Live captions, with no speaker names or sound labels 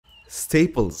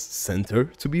Staples Center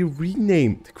to be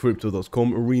renamed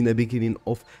Crypto.com Arena beginning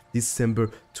of December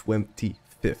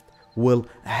 25th. Well,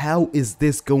 how is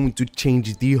this going to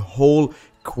change the whole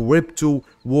crypto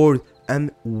world,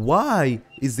 and why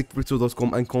is the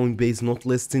Crypto.com and Coinbase not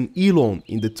listing Elon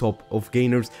in the top of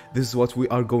gainers? This is what we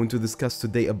are going to discuss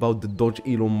today about the Doge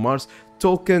Elon Mars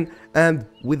token, and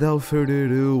without further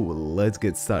ado, let's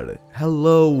get started.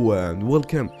 Hello and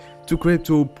welcome to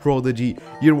Crypto Prodigy,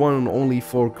 your one and only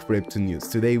for crypto news.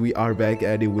 Today we are back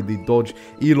at it with the Doge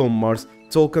Elon Mars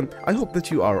token. I hope that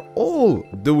you are all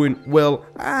doing well,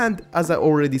 and as I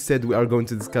already said, we are going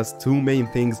to discuss two main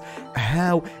things.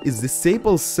 How is the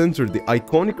Staples Center, the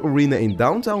iconic arena in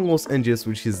downtown Los Angeles,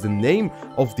 which is the name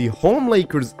of the home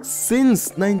Lakers since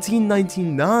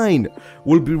 1999,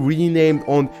 will be renamed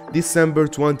on December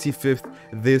 25th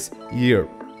this year.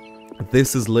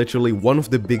 This is literally one of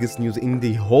the biggest news in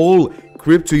the whole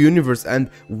crypto universe,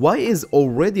 and why is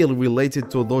already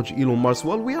related to Doge Elon Mars?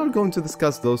 Well, we are going to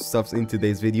discuss those stuffs in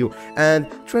today's video, and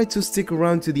try to stick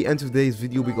around to the end of today's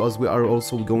video because we are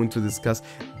also going to discuss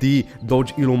the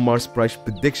Doge Elon Mars price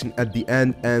prediction at the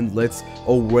end. And let's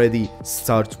already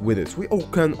start with it. We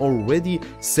can already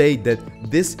say that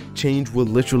this change will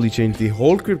literally change the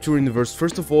whole crypto universe.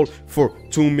 First of all, for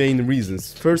two main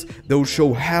reasons. First, they will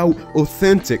show how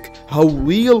authentic, how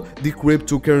real the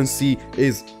cryptocurrency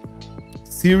is.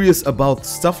 Serious about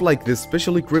stuff like this,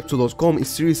 especially Crypto.com is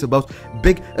serious about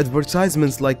big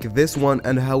advertisements like this one,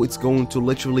 and how it's going to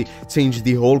literally change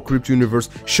the whole crypto universe,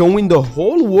 showing the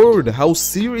whole world how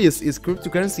serious is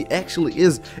cryptocurrency actually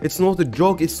is. It's not a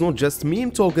joke, it's not just meme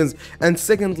tokens. And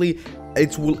secondly,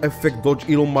 it will affect Doge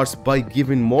Elon Mars by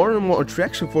giving more and more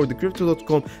attraction for the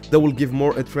Crypto.com. That will give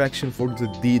more attraction for the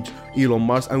Doge Elon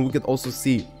Mars. And we can also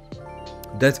see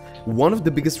that one of the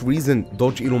biggest reason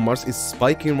Doge Elon Mars is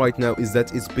spiking right now is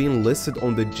that it's being listed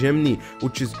on the Gemini,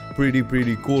 which is pretty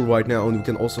cool right now. And we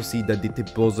can also see that the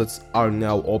deposits are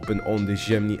now open on the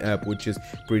Gemini app, which is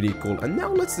pretty cool. And now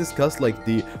let's discuss like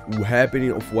the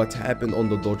happening of what happened on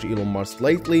the Doge Elon Mars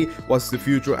lately, what's the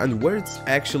future and where it's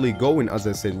actually going. As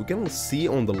I said, we can see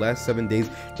on the last 7 days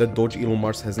that Doge Elon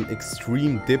Mars has an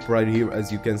extreme dip right here, as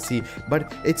you can see,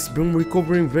 but it's been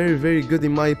recovering very good.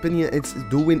 In my opinion, it's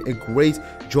doing a great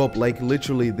job. Like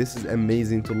literally, this is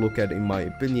amazing to look at, in my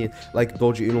opinion. Like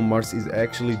Doge Elon Mars is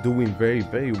actually doing very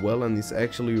well, and it's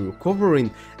actually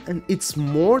recovering, and it's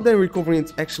more than recovering,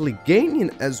 it's actually gaining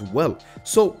as well.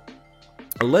 So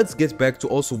let's get back to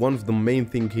also one of the main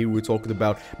things here we're talking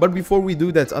about. But before we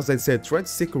do that, as I said, try to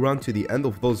stick around to the end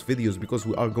of those videos, because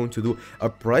we are going to do a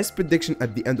price prediction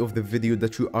at the end of the video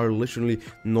that you are literally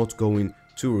not going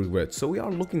to regret. So we are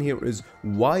looking here is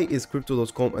why is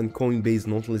Crypto.com and Coinbase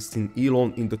not listing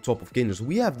Elon in the top of gainers.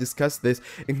 We have discussed this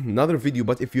in another video,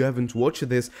 but if you haven't watched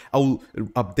this, I will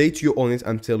update you on it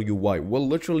and tell you why. Well,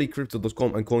 literally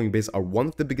Crypto.com and Coinbase are one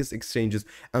of the biggest exchanges,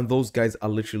 and those guys are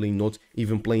literally not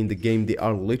even playing the game. They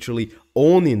are literally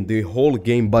owning the whole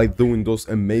game by doing those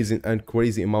amazing and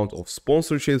crazy amount of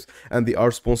sponsorships, and they are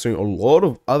sponsoring a lot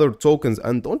of other tokens,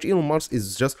 and Doge Elon Mars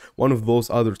is just one of those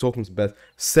other tokens. But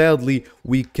sadly,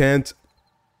 we can't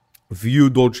view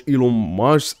Doge Elon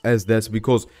Mars as that,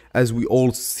 because as we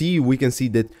all see, we can see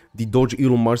that the Doge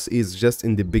Elon Mars is just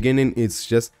in the beginning. It's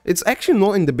actually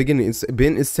not in the beginning, it's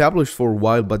been established for a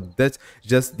while, but that's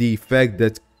just the fact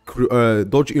that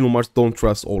Doge Elon Mars don't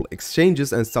trust all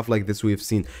exchanges and stuff like this. We have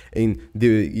seen in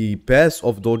the past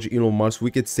of Doge Elon Mars.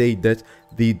 We could say that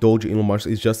the Doge Elon Mars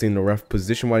is just in a rough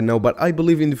position right now, but I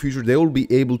believe in the future they will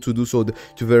be able to do so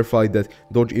to verify that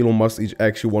Doge Elon Mars is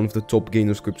actually one of the top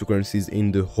gainers cryptocurrencies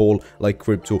in the whole like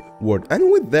crypto world. And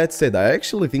with that said, I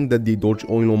actually think that the Doge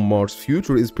Elon Mars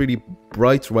future is pretty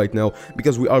bright right now,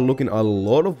 because we are looking at a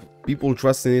lot of people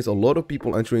trusting it, a lot of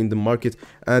people entering the market,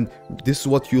 and this is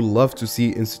what you love to see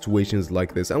in situations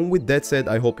like this. And with that said,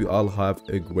 I hope you all have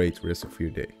a great rest of your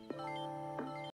day.